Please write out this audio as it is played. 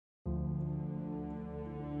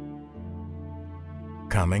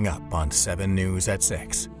Coming up on 7 News at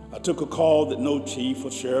 6. I took a call that no chief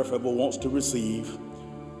or sheriff ever wants to receive,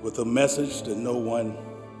 with a message that no one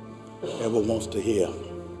ever wants to hear.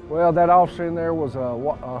 Well, that officer in there was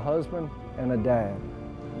a husband and a dad.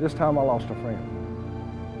 This time I lost a friend.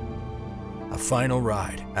 A final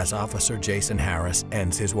ride as Officer Jason Harris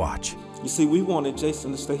ends his watch. You see, we wanted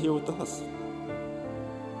Jason to stay here with us.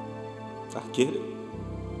 I get it.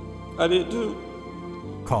 I did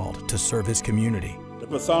too. Called to serve his community. The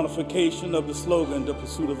personification of the slogan, the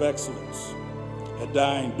pursuit of excellence, had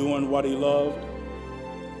died doing what he loved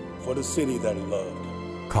for the city that he loved.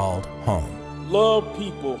 Called home. Love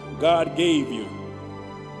people God gave you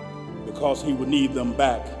because he would need them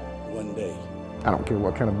back one day. I don't care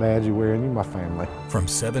what kind of badge you're wearing, you're my family. From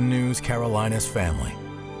 7 News Carolina's family,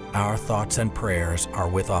 our thoughts and prayers are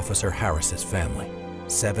with Officer Harris's family.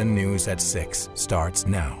 7 News at 6 starts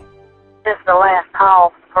now. This is the last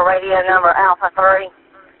call for radio number Alpha 3.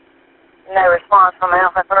 No response from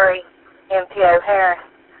Alpha 3, MPO Harris.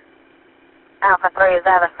 Alpha 3 is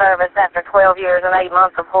out of service after 12 years and 8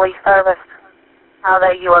 months of police service.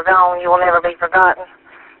 Although you are gone, you will never be forgotten.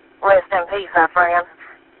 Rest in peace, my friend.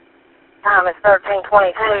 Time is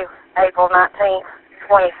 13:22, April 19th,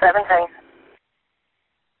 2017.